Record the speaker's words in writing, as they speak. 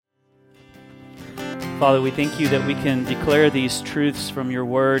Father, we thank you that we can declare these truths from your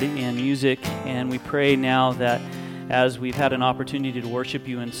word in music, and we pray now that as we've had an opportunity to worship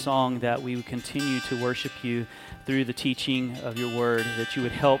you in song, that we would continue to worship you through the teaching of your word, that you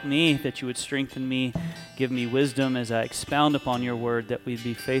would help me, that you would strengthen me, give me wisdom as I expound upon your word, that we'd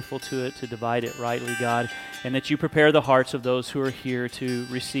be faithful to it, to divide it rightly, God, and that you prepare the hearts of those who are here to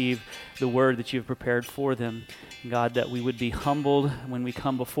receive the word that you've prepared for them. God, that we would be humbled when we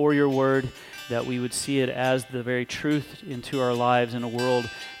come before your word, that we would see it as the very truth into our lives in a world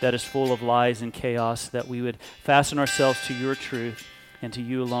that is full of lies and chaos, that we would fasten ourselves to your truth and to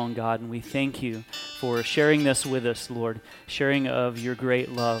you alone, God. And we thank you for sharing this with us, Lord, sharing of your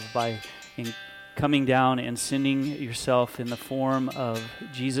great love by coming down and sending yourself in the form of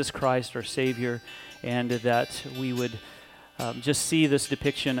Jesus Christ, our Savior, and that we would just see this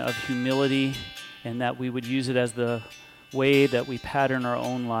depiction of humility, and that we would use it as the way that we pattern our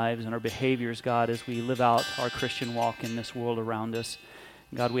own lives and our behaviors, God, as we live out our Christian walk in this world around us.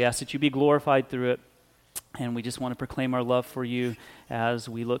 God, we ask that you be glorified through it, and we just want to proclaim our love for you as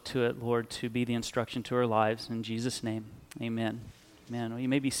we look to it, Lord, to be the instruction to our lives. In Jesus' name, amen. Amen. Well, you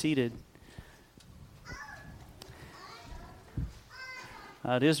may be seated.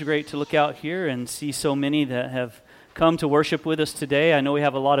 It is great to look out here and see so many that have come to worship with us today. I know we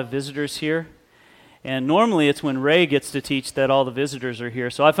have a lot of visitors here. And normally it's when Ray gets to teach that all the visitors are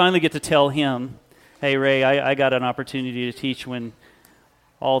here. So I finally get to tell him, hey, Ray, I got an opportunity to teach when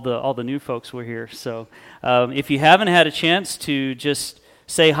all the new folks were here. So if you haven't had a chance to just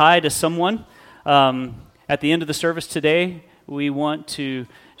say hi to someone, at the end of the service today, we want to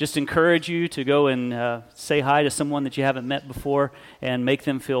just encourage you to go and say hi to someone that you haven't met before and make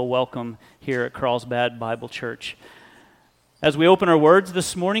them feel welcome here at Carlsbad Bible Church. As we open our words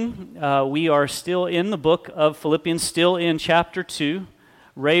this morning, we are still in the book of Philippians, still in chapter 2.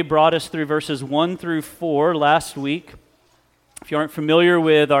 Ray brought us through verses 1 through 4 last week. If you aren't familiar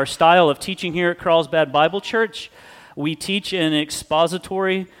with our style of teaching here at Carlsbad Bible Church, we teach in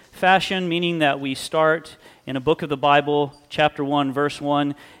expository fashion, meaning that we start in a book of the Bible, chapter 1, verse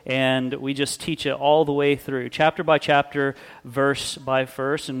 1, and we just teach it all the way through, chapter by chapter, verse by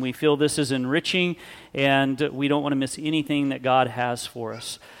verse, and we feel this is enriching, and we don't want to miss anything that God has for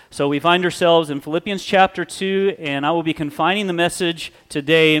us. So we find ourselves in Philippians chapter 2, and I will be confining the message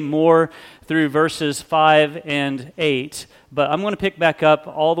today more through verses 5 and 8, but I'm going to pick back up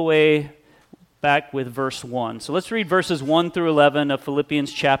all the way back with verse 1. So let's read verses 1 through 11 of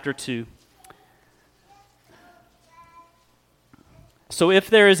Philippians chapter 2. So if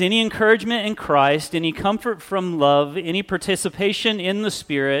there is any encouragement in Christ, any comfort from love, any participation in the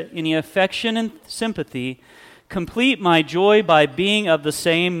Spirit, any affection and sympathy, complete my joy by being of the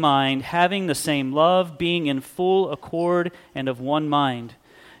same mind, having the same love, being in full accord and of one mind.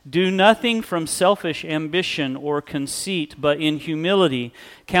 Do nothing from selfish ambition or conceit, but in humility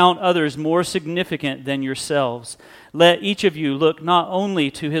count others more significant than yourselves. Let each of you look not only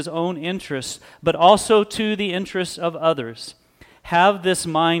to his own interests, but also to the interests of others. Have this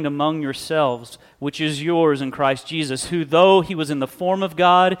mind among yourselves, which is yours in Christ Jesus, who, though he was in the form of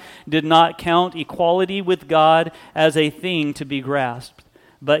God, did not count equality with God as a thing to be grasped,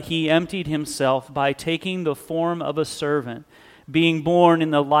 but he emptied himself by taking the form of a servant, being born in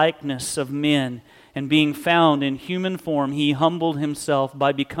the likeness of men, and being found in human form, he humbled himself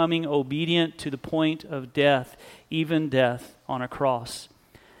by becoming obedient to the point of death, even death on a cross.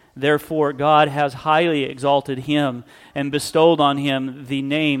 Therefore, God has highly exalted him and bestowed on him the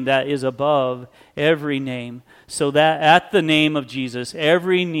name that is above every name, so that at the name of Jesus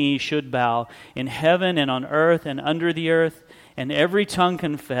every knee should bow in heaven and on earth and under the earth, and every tongue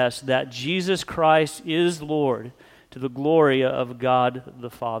confess that Jesus Christ is Lord, to the glory of God the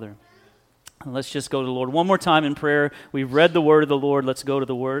Father. And let's just go to the Lord one more time in prayer. We've read the word of the Lord. Let's go to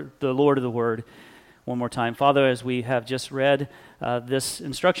the Lord of the word one more time. Father, as we have just read this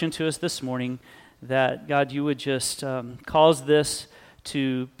instruction to us this morning, that, God, you would just cause this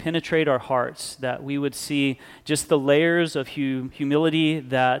to penetrate our hearts, that we would see just the layers of humility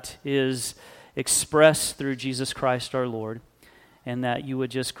that is expressed through Jesus Christ our Lord, and that you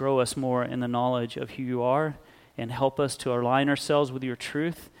would just grow us more in the knowledge of who you are and help us to align ourselves with your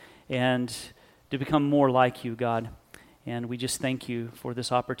truth and to become more like you, God. And we just thank you for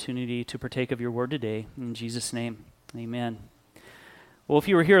this opportunity to partake of your word today. In Jesus' name, amen. Well, if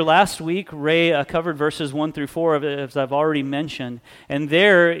you were here last week, Ray covered verses 1 through 4, as I've already mentioned. And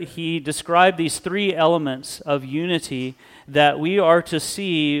there he described these three elements of unity that we are to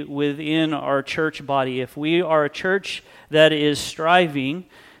see within our church body. If we are a church that is striving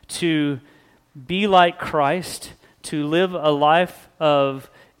to be like Christ, to live a life of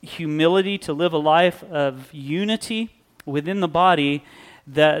humility, to live a life of unity within the body,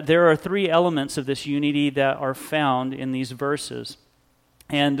 that there are three elements of this unity that are found in these verses.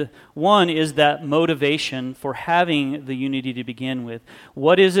 And one is that motivation for having the unity to begin with.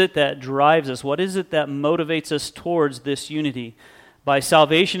 What is it that drives us? What is it that motivates us towards this unity? By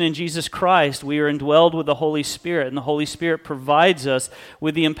salvation in Jesus Christ, we are indwelled with the Holy Spirit, and the Holy Spirit provides us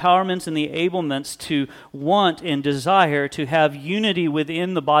with the empowerments and the enablements to want and desire to have unity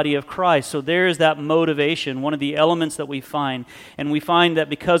within the body of Christ. So there is that motivation, one of the elements that we find. And we find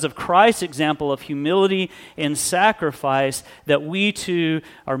that because of Christ's example of humility and sacrifice, that we too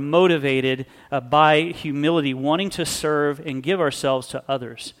are motivated by humility, wanting to serve and give ourselves to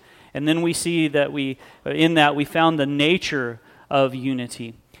others. And then we see that we found the nature of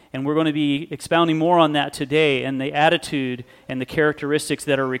unity. And we're going to be expounding more on that today and the attitude and the characteristics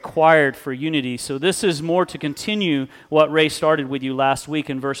that are required for unity. So this is more to continue what Ray started with you last week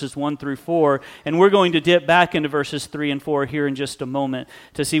in verses 1 through 4. And we're going to dip back into verses 3 and 4 here in just a moment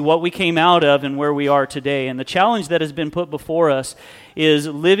to see what we came out of and where we are today. And the challenge that has been put before us is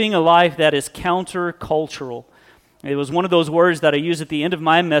living a life that is countercultural. It was one of those words that I used at the end of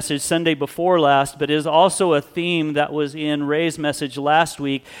my message Sunday before last, but is also a theme that was in Ray's message last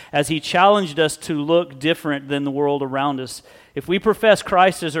week as he challenged us to look different than the world around us. If we profess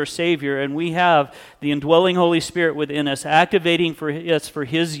Christ as our Savior and we have the indwelling Holy Spirit within us, activating us for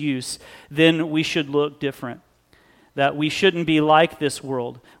His use, then we should look different. That we shouldn't be like this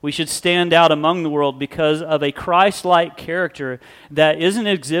world. We should stand out among the world because of a Christ-like character that isn't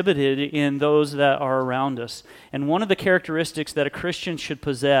exhibited in those that are around us. And one of the characteristics that a Christian should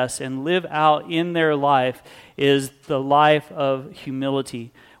possess and live out in their life is the life of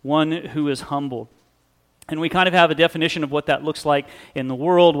humility, one who is humble. And we kind of have a definition of what that looks like in the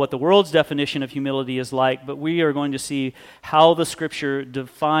world, what the world's definition of humility is like, but we are going to see how the Scripture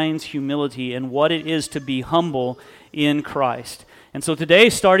defines humility and what it is to be humble in Christ. And so today,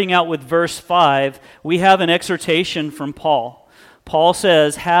 starting out with verse 5, we have an exhortation from Paul. Paul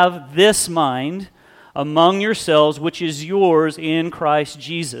says, "Have this mind among yourselves, which is yours in Christ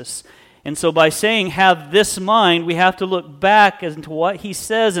Jesus." And so by saying have this mind, we have to look back into what he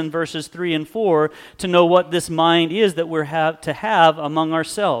says in verses 3 and 4 to know what this mind is that we're to have among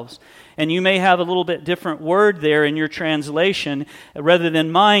ourselves. And you may have a little bit different word there in your translation. Rather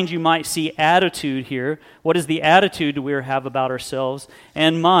than mind, you might see attitude here. What is the attitude we have about ourselves?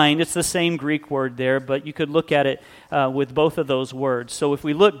 And mind, it's the same Greek word there, but you could look at it with both of those words. So if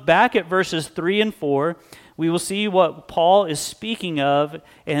we look back at verses 3 and 4, we will see what Paul is speaking of,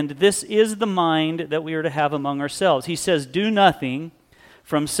 and this is the mind that we are to have among ourselves. He says, "Do nothing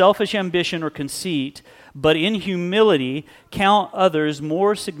from selfish ambition or conceit, but in humility count others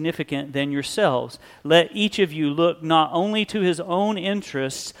more significant than yourselves. Let each of you look not only to his own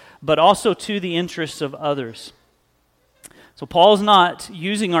interests, but also to the interests of others." So Paul's not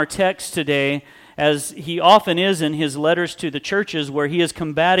using our text today as he often is in his letters to the churches, where he is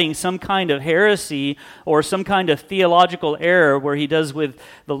combating some kind of heresy or some kind of theological error, where he does with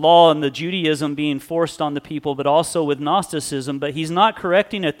the law and the Judaism being forced on the people, but also with Gnosticism. But he's not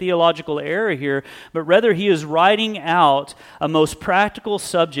correcting a theological error here, but rather he is writing out a most practical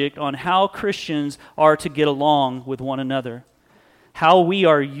subject on how Christians are to get along with one another, how we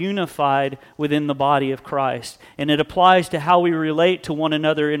are unified within the body of Christ. And it applies to how we relate to one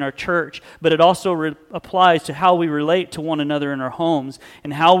another in our church, but it also applies to how we relate to one another in our homes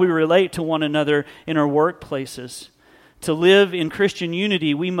and how we relate to one another in our workplaces. To live in Christian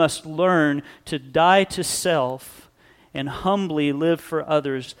unity, we must learn to die to self and humbly live for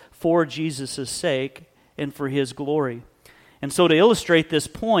others for Jesus' sake and for His glory. And so to illustrate this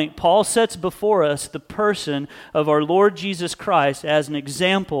point, Paul sets before us the person of our Lord Jesus Christ as an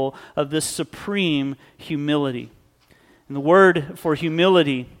example of this supreme humility. And the word for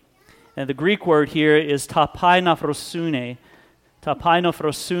humility, and the Greek word here is tapainophrosune.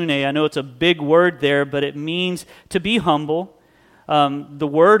 Tapainophrosune, I know it's a big word there, but it means to be humble. The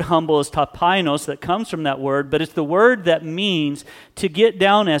word humble is tapainos that comes from that word, but it's the word that means to get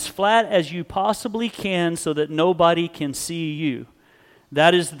down as flat as you possibly can so that nobody can see you.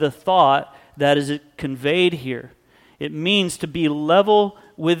 That is the thought that is conveyed here. It means to be level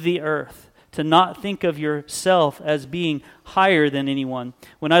with the earth, to not think of yourself as being higher than anyone.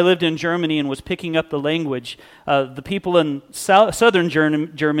 When I lived in Germany and was picking up the language, the people in southern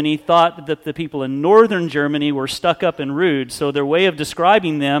Germany thought that the people in northern Germany were stuck up and rude. So their way of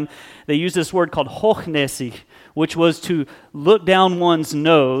describing them, they used this word called hochnäsig, which was to look down one's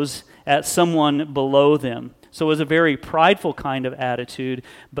nose at someone below them. So it was a very prideful kind of attitude.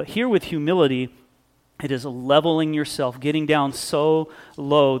 But here with humility, It is leveling yourself, getting down so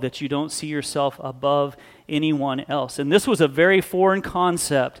low that you don't see yourself above anyone else. And this was a very foreign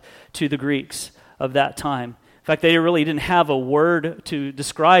concept to the Greeks of that time. In fact, they really didn't have a word to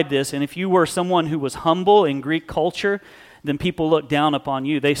describe this. And if you were someone who was humble in Greek culture, then people looked down upon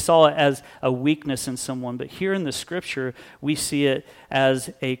you. They saw it as a weakness in someone. But here in the Scripture, we see it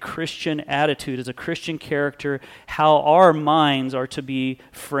as a Christian attitude, as a Christian character, how our minds are to be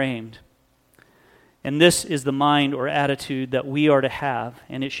framed. And this is the mind or attitude that we are to have,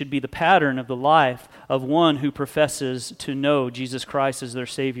 and it should be the pattern of the life of one who professes to know Jesus Christ as their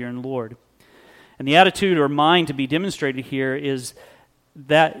Savior and Lord. And the attitude or mind to be demonstrated here is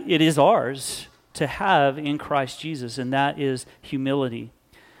that it is ours to have in Christ Jesus, and that is humility.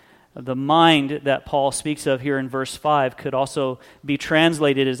 The mind that Paul speaks of here in verse 5 could also be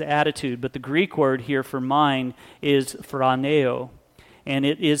translated as attitude, but the Greek word here for mind is phroneo. And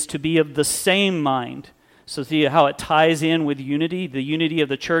it is to be of the same mind. So see how it ties in with unity, the unity of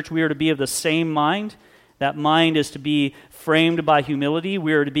the church. We are to be of the same mind. That mind is to be framed by humility.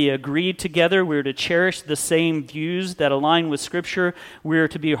 We are to be agreed together. We are to cherish the same views that align with Scripture. We are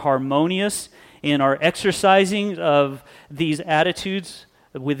to be harmonious in our exercising of these attitudes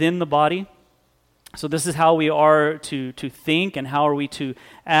within the body. So this is how we are to think and how are we to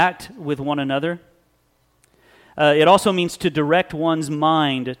act with one another. It also means to direct one's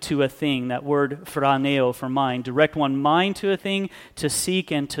mind to a thing, that word phroneo for mind. Direct one's mind to a thing, to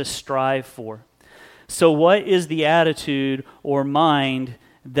seek and to strive for. So what is the attitude or mind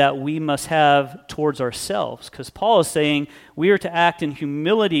that we must have towards ourselves? Because Paul is saying we are to act in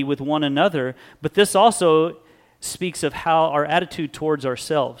humility with one another, but this also speaks of how our attitude towards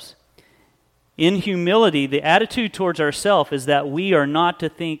ourselves. In humility, the attitude towards ourselves is that we are not to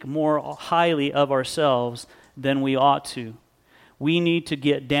think more highly of ourselves than we ought to. We need to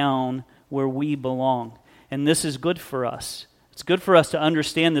get down where we belong. And this is good for us. It's good for us to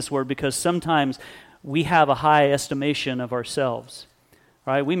understand this word because sometimes we have a high estimation of ourselves.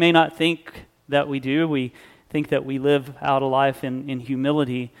 Right? We may not think that we do. We think that we live out a life in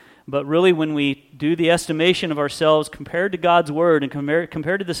humility. But really when we do the estimation of ourselves compared to God's word and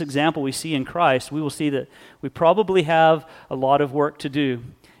compared to this example we see in Christ, we will see that we probably have a lot of work to do.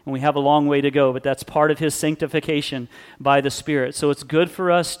 And we have a long way to go, but that's part of His sanctification by the Spirit. So it's good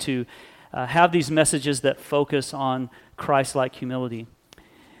for us to have these messages that focus on Christ-like humility.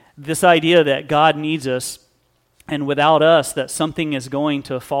 This idea that God needs us, and without us, that something is going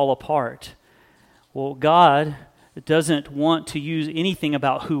to fall apart. Well, God doesn't want to use anything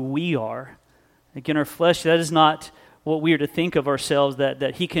about who we are. Again, our flesh, that is not what we are to think of ourselves,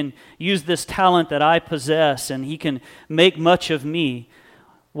 that He can use this talent that I possess, and He can make much of me.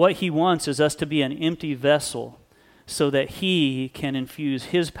 What He wants is us to be an empty vessel so that He can infuse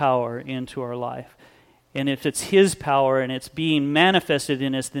His power into our life. And if it's His power and it's being manifested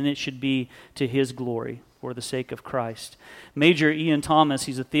in us, then it should be to His glory for the sake of Christ. Major Ian Thomas,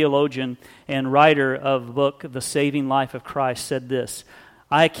 he's a theologian and writer of the book, The Saving Life of Christ, said this: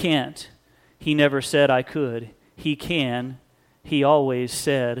 "I can't. He never said I could. He can. He always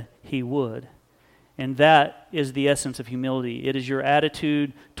said He would." And that is the essence of humility. It is your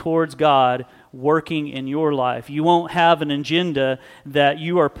attitude towards God working in your life. You won't have an agenda that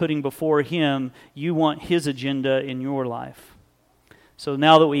you are putting before Him. You want His agenda in your life. So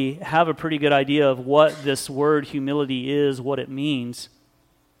now that we have a pretty good idea of what this word humility is, what it means,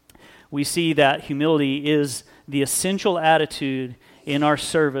 we see that humility is the essential attitude in our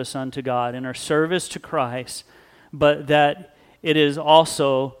service unto God, in our service to Christ, but that it is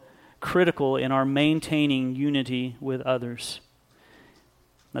also critical in our maintaining unity with others.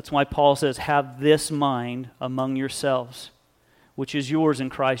 That's why Paul says, have this mind among yourselves, which is yours in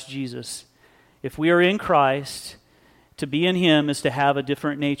Christ Jesus. If we are in Christ, to be in Him is to have a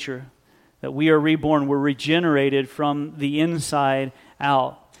different nature, that we are reborn, we're regenerated from the inside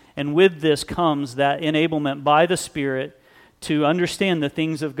out. And with this comes that enablement by the Spirit to understand the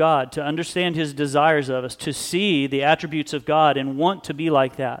things of God, to understand His desires of us, to see the attributes of God and want to be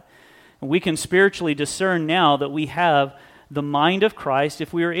like that. And we can spiritually discern now that we have the mind of Christ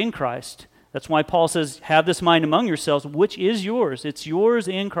if we are in Christ. That's why Paul says, have this mind among yourselves, which is yours. It's yours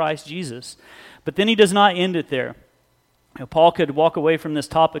in Christ Jesus. But then he does not end it there. Paul could walk away from this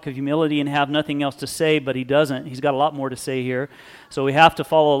topic of humility and have nothing else to say, but he doesn't. He's got a lot more to say here, so we have to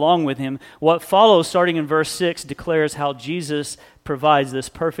follow along with him. What follows, starting in verse 6, declares how Jesus provides this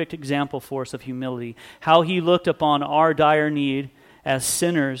perfect example for us of humility, how He looked upon our dire need as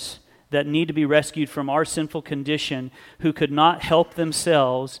sinners that need to be rescued from our sinful condition, who could not help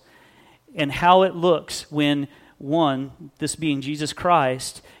themselves, and how it looks when one, this being Jesus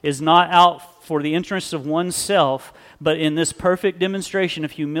Christ, is not out for the interests of oneself, but in this perfect demonstration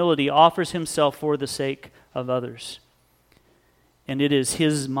of humility offers himself for the sake of others. And it is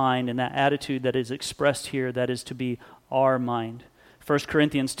his mind and that attitude that is expressed here that is to be our mind. 1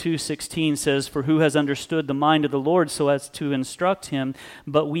 Corinthians 2:16 says, "For who has understood the mind of the Lord so as to instruct him?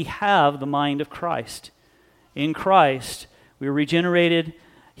 But we have the mind of Christ." In Christ, we are regenerated.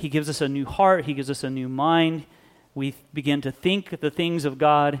 He gives us a new heart. He gives us a new mind. We begin to think the things of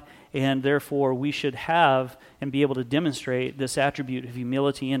God, and therefore we should have and be able to demonstrate this attribute of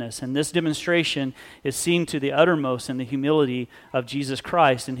humility in us. And this demonstration is seen to the uttermost in the humility of Jesus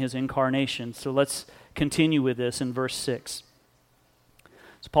Christ in his incarnation. So let's continue with this in verse 6.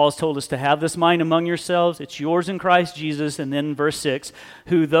 So Paul has told us to have this mind among yourselves. It's yours in Christ Jesus. And then verse 6,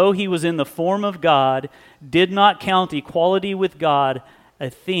 "Who though he was in the form of God, did not count equality with God a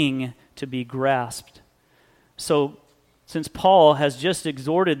thing to be grasped." So, since Paul has just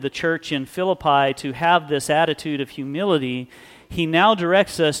exhorted the church in Philippi to have this attitude of humility, he now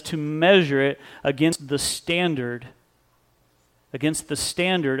directs us to measure it against the standard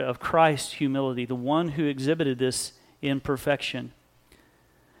of Christ's humility, the one who exhibited this in perfection.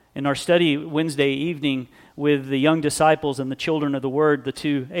 In our study Wednesday evening with the young disciples and the children of the Word, the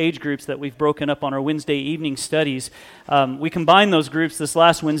two age groups that we've broken up on our Wednesday evening studies, we combined those groups this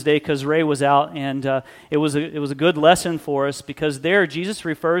last Wednesday because Ray was out, and it was a good lesson for us because there Jesus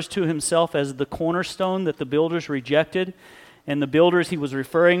refers to himself as the cornerstone that the builders rejected, and the builders he was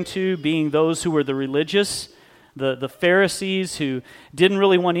referring to being those who were the religious, the Pharisees who didn't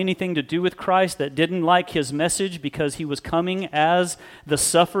really want anything to do with Christ, that didn't like his message because he was coming as the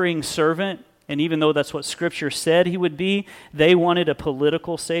suffering servant. And even though that's what Scripture said he would be, they wanted a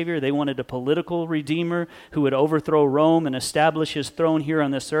political Savior. They wanted a political Redeemer who would overthrow Rome and establish his throne here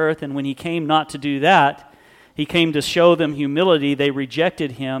on this earth. And when he came not to do that, he came to show them humility. They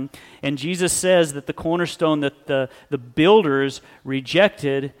rejected him. And Jesus says that the cornerstone that the builders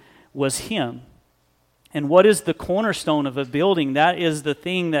rejected was him. And what is the cornerstone of a building? That is the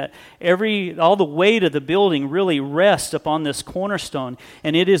thing that all the weight of the building really rests upon this cornerstone.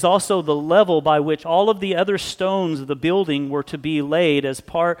 And it is also the level by which all of the other stones of the building were to be laid as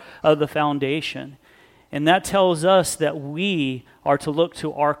part of the foundation. And that tells us that we are to look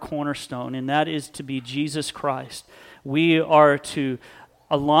to our cornerstone, and that is to be Jesus Christ. We are to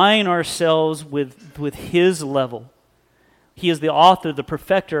align ourselves with his level. He is the author, the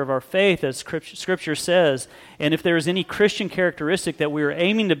perfecter of our faith, as Scripture says. And if there is any Christian characteristic that we are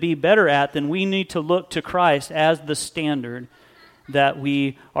aiming to be better at, then we need to look to Christ as the standard that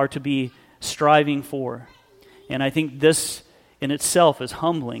we are to be striving for. And I think this in itself is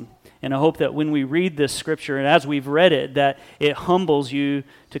humbling. And I hope that when we read this Scripture, and as we've read it, that it humbles you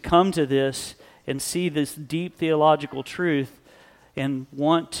to come to this and see this deep theological truth and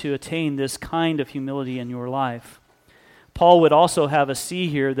want to attain this kind of humility in your life. Paul would also have us see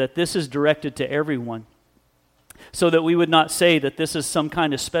here that this is directed to everyone, so that we would not say that this is some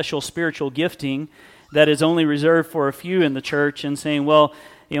kind of special spiritual gifting that is only reserved for a few in the church, and saying, well,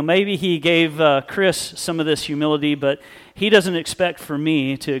 maybe he gave Chris some of this humility, but he doesn't expect for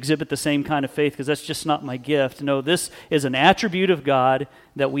me to exhibit the same kind of faith because that's just not my gift. No, this is an attribute of God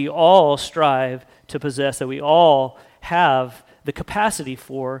that we all strive to possess, that we all have the capacity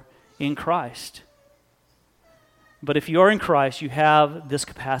for in Christ. But if you are in Christ, you have this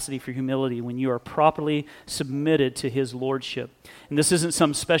capacity for humility when you are properly submitted to his lordship. And this isn't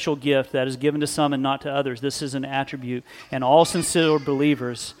some special gift that is given to some and not to others. This is an attribute, and all sincere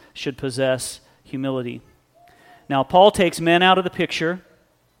believers should possess humility. Now, Paul takes men out of the picture,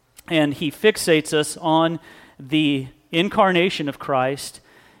 and he fixates us on the incarnation of Christ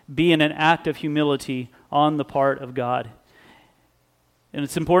being an act of humility on the part of God. And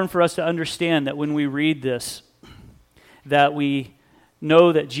it's important for us to understand that when we read this, that we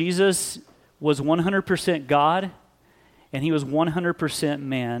know that Jesus was 100% God and he was 100%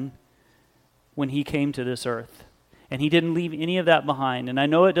 man when he came to this earth. And he didn't leave any of that behind. And I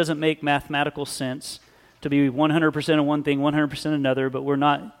know it doesn't make mathematical sense to be 100% of one thing, 100% another, but we're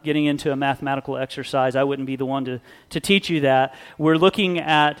not getting into a mathematical exercise. I wouldn't be the one to teach you that. We're looking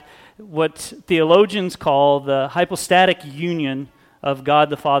at what theologians call the hypostatic union of God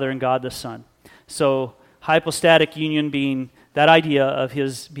the Father and God the Son. So, hypostatic union being that idea of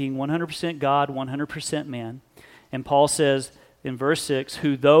his being 100% God, 100% man. And Paul says in verse 6,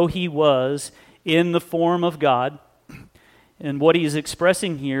 who though he was in the form of God, and what he's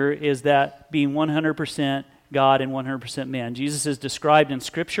expressing here is that being 100% God and 100% man. Jesus is described in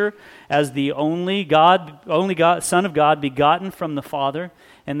Scripture as the only Son of God, begotten from the Father.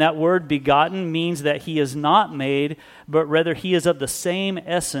 And that word begotten means that he is not made, but rather he is of the same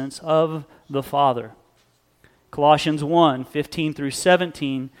essence of the Father. Colossians 1:15 through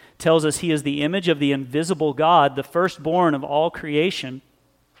 17 tells us he is the image of the invisible God, the firstborn of all creation.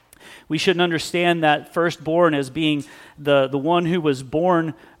 We shouldn't understand that firstborn as being the one who was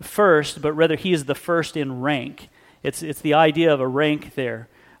born first, but rather he is the first in rank. It's the idea of a rank there,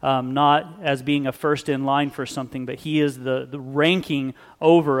 not as being a first in line for something, but he is the ranking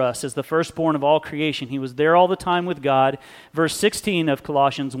over us as the firstborn of all creation. He was there all the time with God. Verse 16 of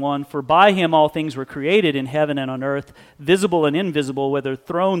Colossians 1, "For by him all things were created in heaven and on earth, visible and invisible, whether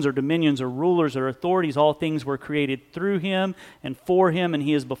thrones or dominions or rulers or authorities, all things were created through him and for him, and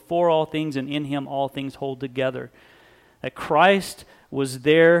he is before all things, and in him all things hold together." That Christ was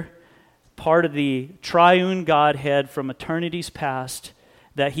there, part of the triune Godhead from eternity's past,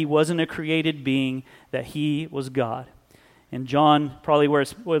 that he wasn't a created being, that he was God. And John, probably where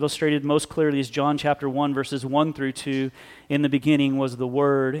it's illustrated most clearly is John chapter 1, verses 1 through 2. "In the beginning was the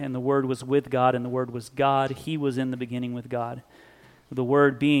Word, and the Word was with God, and the Word was God. He was in the beginning with God." The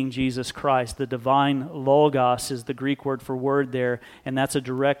Word being Jesus Christ. The divine Logos is the Greek word for word there, and that's a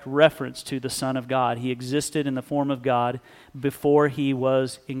direct reference to the Son of God. He existed in the form of God before he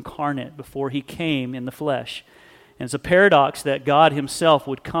was incarnate, before he came in the flesh. And it's a paradox that God himself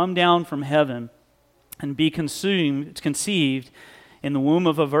would come down from heaven and be conceived in the womb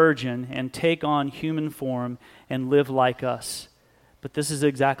of a virgin and take on human form and live like us. But this is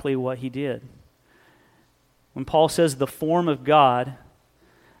exactly what he did. When Paul says the form of God,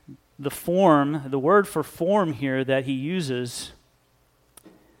 the word for form here that he uses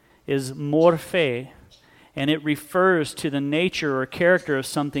is morphe, and it refers to the nature or character of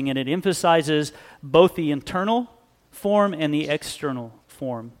something, and it emphasizes both the internal form and the external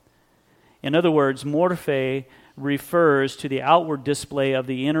form. In other words, morphe refers to the outward display of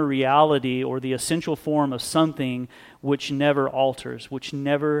the inner reality or the essential form of something which never alters, which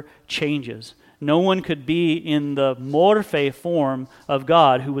never changes. No one could be in the morphe form of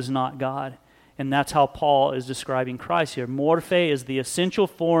God who was not God. And that's how Paul is describing Christ here. Morphe is the essential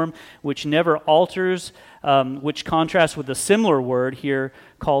form which never alters, which contrasts with a similar word here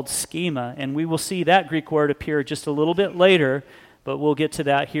called schema. And we will see that Greek word appear just a little bit later, but we'll get to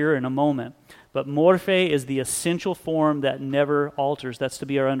that here in a moment. But morphe is the essential form that never alters. That's to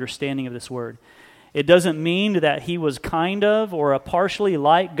be our understanding of this word. It doesn't mean that he was kind of or a partially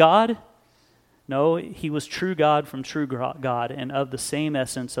like God. No, he was true God from true God and of the same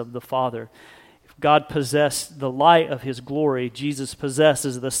essence of the Father. If God possessed the light of his glory, Jesus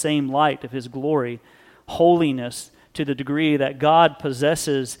possesses the same light of his glory. Holiness, to the degree that God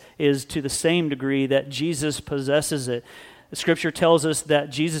possesses, is to the same degree that Jesus possesses it. The Scripture tells us that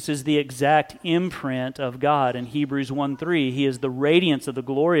Jesus is the exact imprint of God. In Hebrews 1:3, he is the radiance of the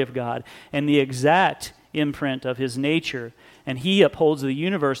glory of God and the exact imprint of his nature. And he upholds the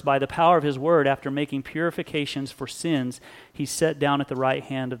universe by the power of his word. After making purifications for sins, he sat down at the right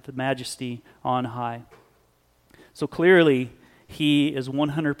hand of the majesty on high. So clearly, he is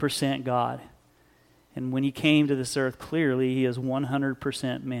 100% God. And when he came to this earth, clearly he is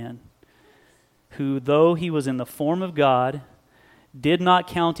 100% man, who, though he was in the form of God, did not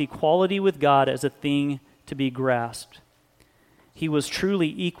count equality with God as a thing to be grasped. He was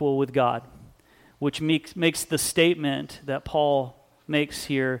truly equal with God, which makes the statement that Paul makes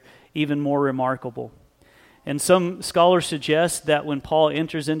here even more remarkable. And some scholars suggest that when Paul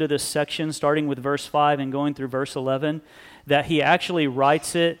enters into this section, starting with verse 5 and going through verse 11, that he actually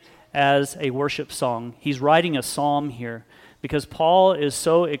writes it as a worship song. He's writing a psalm here because Paul is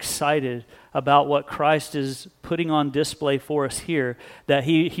so excited about what Christ is putting on display for us here that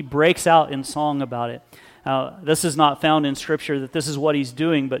he breaks out in song about it. This is not found in Scripture that this is what he's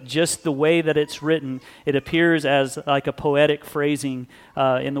doing, but just the way that it's written, it appears as like a poetic phrasing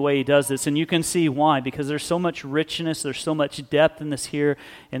in the way he does this. And you can see why, because there's so much richness, there's so much depth in this here,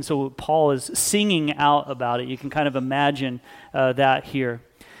 and so Paul is singing out about it. You can kind of imagine that here.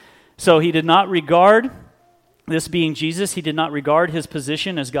 So he did not regard, this being Jesus, he did not regard his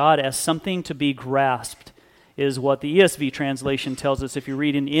position as God as something to be grasped, is what the ESV translation tells us. If you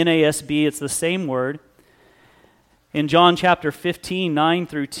read in NASB, it's the same word. In John chapter 15, 9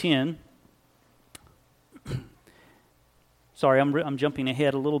 through 10, sorry, I'm jumping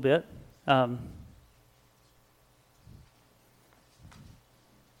ahead a little bit. Got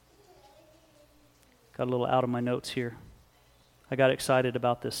a little out of my notes here. I got excited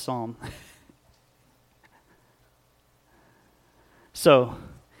about this psalm. So,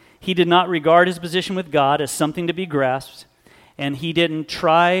 He did not regard his position with God as something to be grasped, and he didn't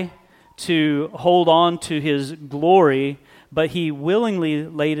try to hold on to his glory, but he willingly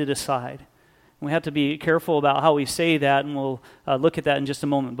laid it aside. We have to be careful about how we say that, and we'll look at that in just a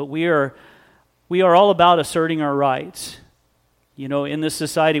moment. But we are all about asserting our rights. You know, in this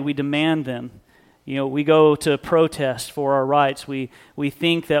society, we demand them. You know, we go to protest for our rights. We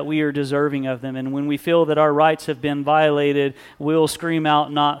think that we are deserving of them. And when we feel that our rights have been violated, we'll scream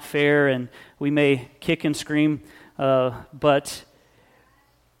out, "Not fair," and we may kick and scream. But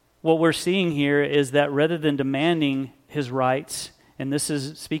what we're seeing here is that rather than demanding his rights, and this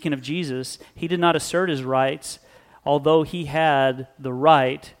is speaking of Jesus, he did not assert his rights, although he had the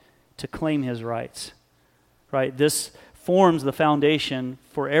right to claim his rights. Right? This forms the foundation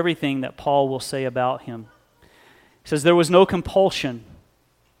for everything that Paul will say about him. He says there was no compulsion,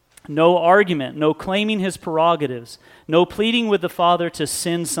 no argument, no claiming his prerogatives, no pleading with the Father to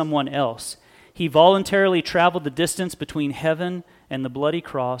send someone else. He voluntarily traveled the distance between heaven and the bloody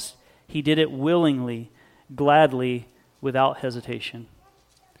cross. He did it willingly, gladly, without hesitation.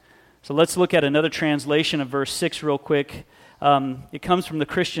 So let's look at another translation of verse 6 real quick. It comes from the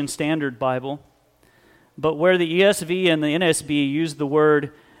Christian Standard Bible. But where the ESV and the NSB use the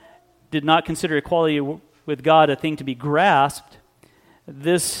word, did not consider equality with God a thing to be grasped,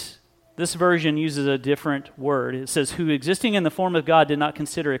 this version uses a different word. It says, who existing in the form of God did not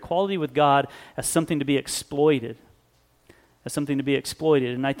consider equality with God as something to be exploited. As something to be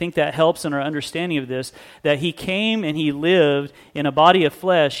exploited. And I think that helps in our understanding of this, that he came and he lived in a body of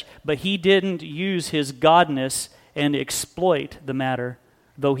flesh, but he didn't use his godness and exploit the matter,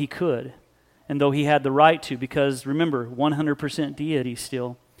 though he could. And though he had the right to, because remember, 100% deity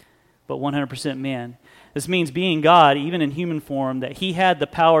still, but 100% man. This means being God, even in human form, that he had the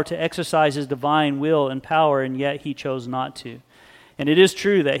power to exercise his divine will and power, and yet he chose not to. And it is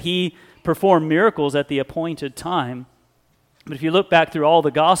true that he performed miracles at the appointed time. But if you look back through all the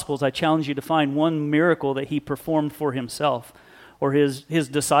Gospels, I challenge you to find one miracle that he performed for himself or his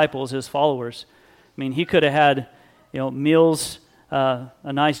disciples, his followers. I mean, he could have had, meals,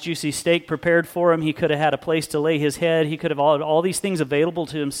 a nice juicy steak prepared for him. He could have had a place to lay his head. He could have all these things available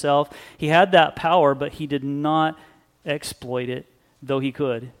to himself. He had that power, but he did not exploit it, though he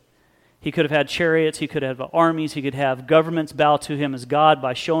could. He could have had chariots. He could have armies. He could have governments bow to him as God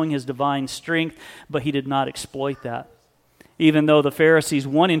by showing his divine strength, but he did not exploit that. Even though the Pharisees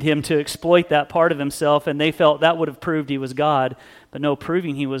wanted him to exploit that part of himself, and they felt that would have proved he was God. But no,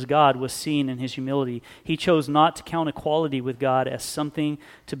 proving he was God was seen in his humility. He chose not to count equality with God as something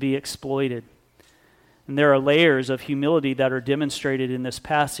to be exploited. And there are layers of humility that are demonstrated in this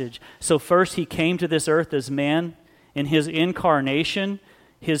passage. So first, he came to this earth as man. In his incarnation,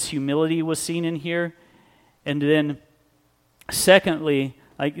 his humility was seen in here. And then secondly,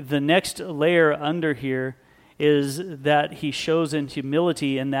 the next layer under here is that he shows in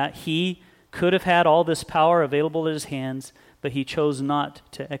humility and that he could have had all this power available at his hands, but he chose not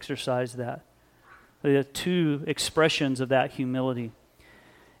to exercise that. There are two expressions of that humility.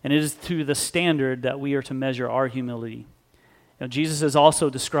 And it is through the standard that we are to measure our humility. Jesus is also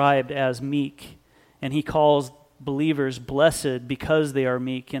described as meek, and he calls believers blessed because they are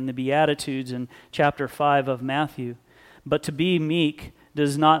meek in the Beatitudes in chapter 5 of Matthew. But to be meek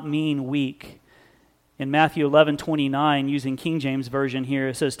does not mean weak. In Matthew 11:29, using King James Version here,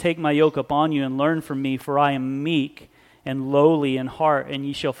 it says, "Take my yoke upon you and learn from me, for I am meek and lowly in heart, and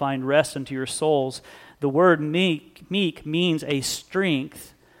ye shall find rest unto your souls." The word meek means a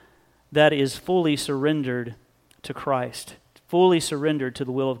strength that is fully surrendered to Christ, fully surrendered to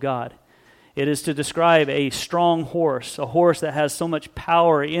the will of God. It is to describe a strong horse, a horse that has so much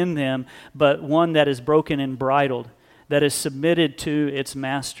power in them, but one that is broken and bridled, that is submitted to its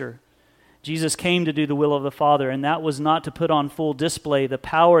master. Jesus came to do the will of the Father, and that was not to put on full display the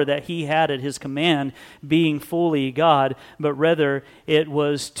power that he had at his command, being fully God, but rather it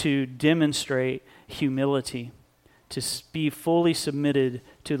was to demonstrate humility, to be fully submitted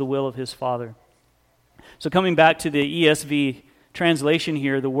to the will of his Father. So coming back to the ESV translation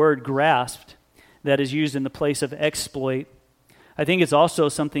here, the word grasped that is used in the place of exploit, I think it's also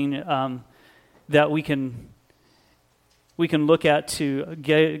something that we can look at to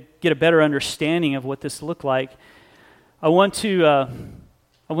get a better understanding of what this looked like. I want you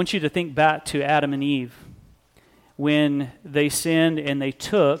to think back to Adam and Eve when they sinned and they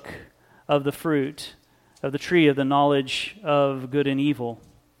took of the fruit of the tree of the knowledge of good and evil.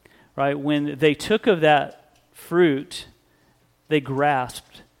 Right? When they took of that fruit, they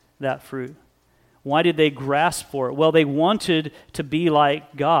grasped that fruit. Why did they grasp for it? Well, they wanted to be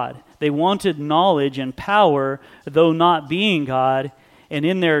like God. They wanted knowledge and power, though not being God, And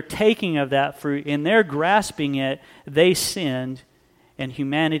in their taking of that fruit, in their grasping it, they sinned and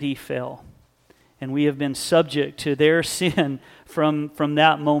humanity fell. And we have been subject to their sin from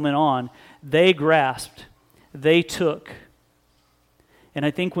that moment on. They grasped, they took. And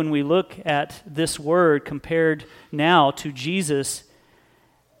I think when we look at this word compared now to Jesus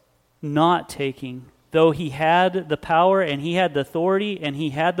not taking, though he had the power and he had the authority and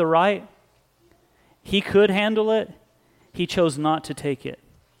he had the right, he could handle it, he chose not to take it.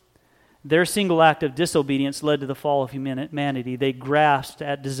 Their single act of disobedience led to the fall of humanity. They grasped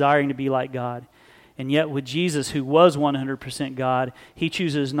at desiring to be like God. And yet with Jesus, who was 100% God, he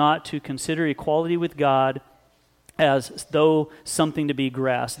chooses not to consider equality with God as though something to be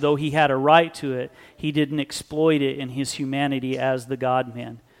grasped. Though he had a right to it, he didn't exploit it in his humanity as the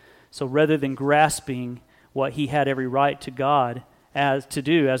God-man. So rather than grasping what he had every right to God to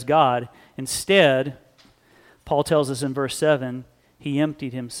do as God, instead, Paul tells us in verse 7, he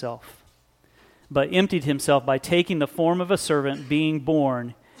emptied himself. But emptied himself by taking the form of a servant, being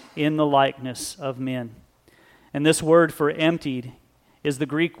born in the likeness of men. And this word for emptied is the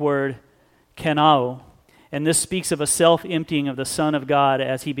Greek word kenao, and this speaks of a self-emptying of the Son of God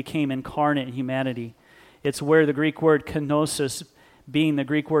as he became incarnate in humanity. It's where the Greek word kenosis, being the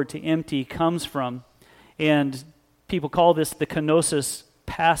Greek word to empty, comes from. And people call this the kenosis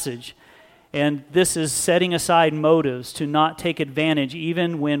passage. And this is setting aside motives to not take advantage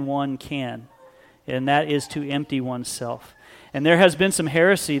even when one can. And that is to empty oneself. And there has been some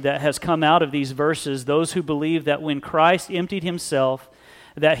heresy that has come out of these verses, those who believe that when Christ emptied himself,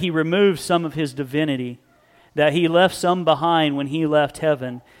 that he removed some of his divinity, that he left some behind when he left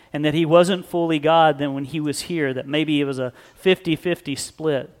heaven, and that he wasn't fully God then when he was here, that maybe it was a 50-50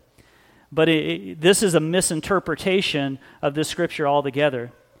 split. But this is a misinterpretation of this scripture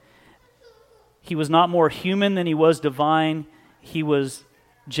altogether. He was not more human than he was divine. He was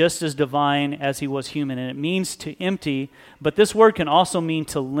just as divine as he was human. And it means to empty, but this word can also mean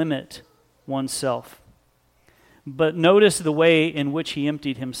to limit oneself. But notice the way in which he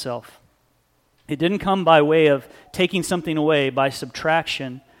emptied himself. It didn't come by way of taking something away by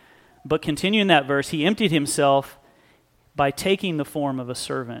subtraction, but continuing that verse, he emptied himself by taking the form of a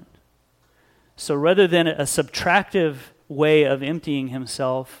servant. So rather than a subtractive way of emptying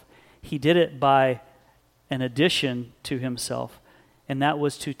himself, he did it by an addition to himself. And that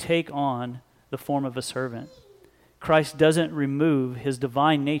was to take on the form of a servant. Christ doesn't remove his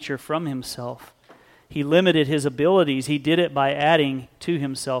divine nature from himself. He limited his abilities. He did it by adding to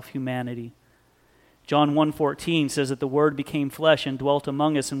himself humanity. John 1:14 says that the Word became flesh and dwelt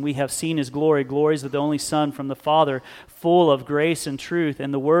among us, and we have seen his glory, glories of the only Son from the Father, full of grace and truth.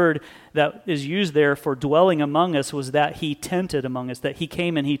 And the word that is used there for dwelling among us was that he tented among us, that he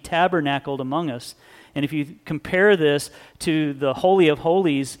came and he tabernacled among us. And if you compare this to the Holy of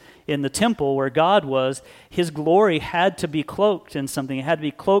Holies in the temple where God was, his glory had to be cloaked in something. It had to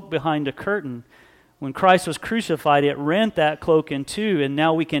be cloaked behind a curtain. When Christ was crucified, it rent that cloak in two, and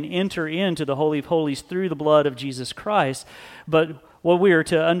now we can enter into the Holy of Holies through the blood of Jesus Christ. But what we are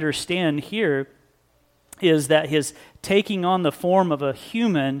to understand here is that his taking on the form of a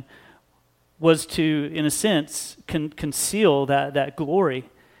human was to, in a sense, conceal that glory.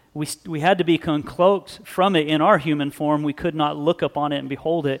 We had to be cloaked from it in our human form. We could not look upon it and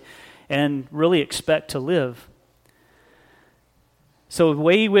behold it and really expect to live. So the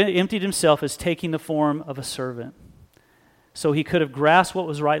way he emptied himself is taking the form of a servant. So he could have grasped what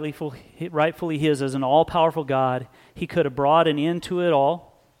was rightfully his as an all-powerful God. He could have brought an end to it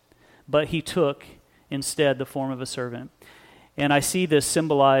all, but he took instead the form of a servant. And I see this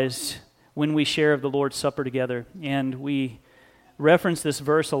symbolized when we share of the Lord's Supper together. And we reference this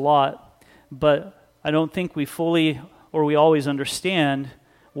verse a lot, but I don't think we fully or we always understand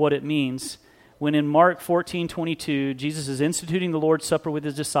what it means. When in Mark 14:22, Jesus is instituting the Lord's Supper with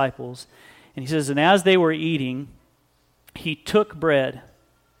his disciples, and he says, and as they were eating, he took bread,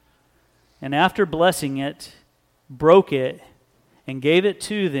 and after blessing it, broke it, and gave it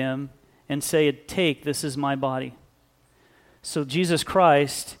to them, and said, take, this is my body. So Jesus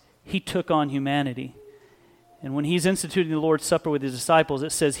Christ, he took on humanity. And when he's instituting the Lord's Supper with his disciples,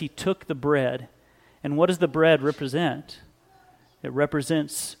 it says he took the bread. And what does the bread represent? It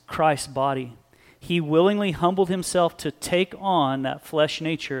represents Christ's body. He willingly humbled himself to take on that flesh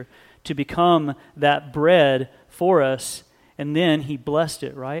nature, to become that bread for us, and then he blessed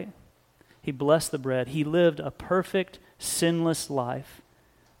it, right? He blessed the bread. He lived a perfect, sinless life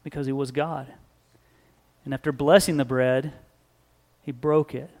because he was God. And after blessing the bread, he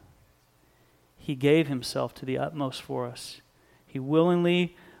broke it. He gave himself to the utmost for us. He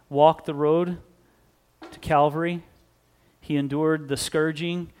willingly walked the road to Calvary. He endured the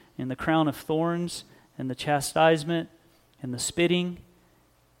scourging and the crown of thorns and the chastisement and the spitting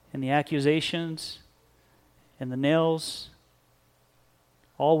and the accusations and the nails.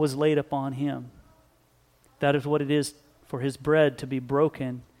 All was laid upon him. That is what it is for his bread to be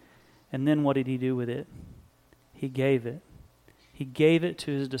broken. And then what did he do with it? He gave it. He gave it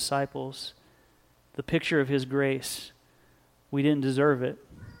to his disciples. The picture of his grace. We didn't deserve it,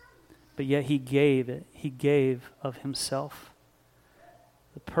 but yet he gave it. He gave of himself.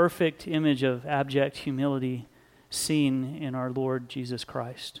 The perfect image of abject humility seen in our Lord Jesus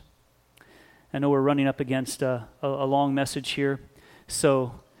Christ. I know we're running up against a long message here,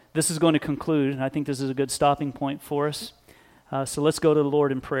 so this is going to conclude, and I think this is a good stopping point for us. So let's go to the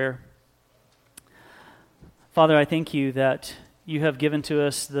Lord in prayer. Father, I thank you that you have given to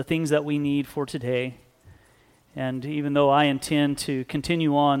us the things that we need for today. And even though I intend to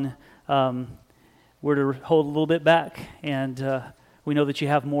continue on, we're to hold a little bit back. And we know that you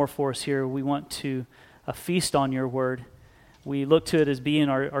have more for us here. We want to feast on your word. We look to it as being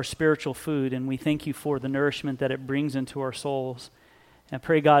our spiritual food, and we thank you for the nourishment that it brings into our souls. And I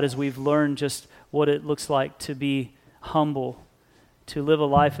pray, God, as we've learned just what it looks like to be humble, to live a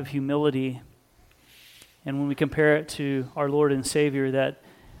life of humility, and when we compare it to our Lord and Savior, that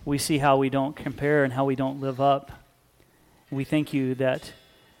we see how we don't compare and how we don't live up. We thank you that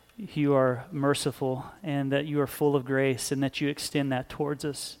you are merciful and that you are full of grace and that you extend that towards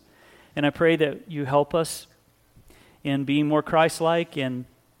us. And I pray that you help us in being more Christ-like and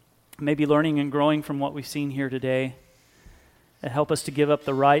maybe learning and growing from what we've seen here today. And help us to give up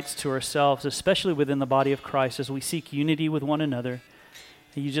the rights to ourselves, especially within the body of Christ, as we seek unity with one another.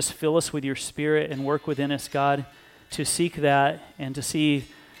 You just fill us with your Spirit and work within us, God, to seek that and to see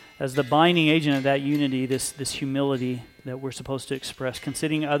as the binding agent of that unity, this humility that we're supposed to express,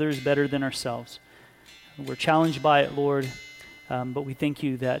 considering others better than ourselves. We're challenged by it, Lord, but we thank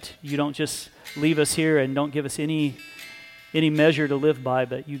you that you don't just leave us here and don't give us any measure to live by,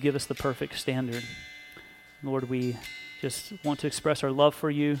 but you give us the perfect standard. Lord, we just want to express our love for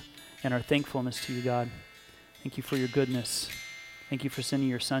you and our thankfulness to you, God. Thank you for your goodness. Thank you for sending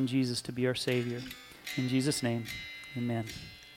your Son, Jesus, to be our Savior. In Jesus' name, amen.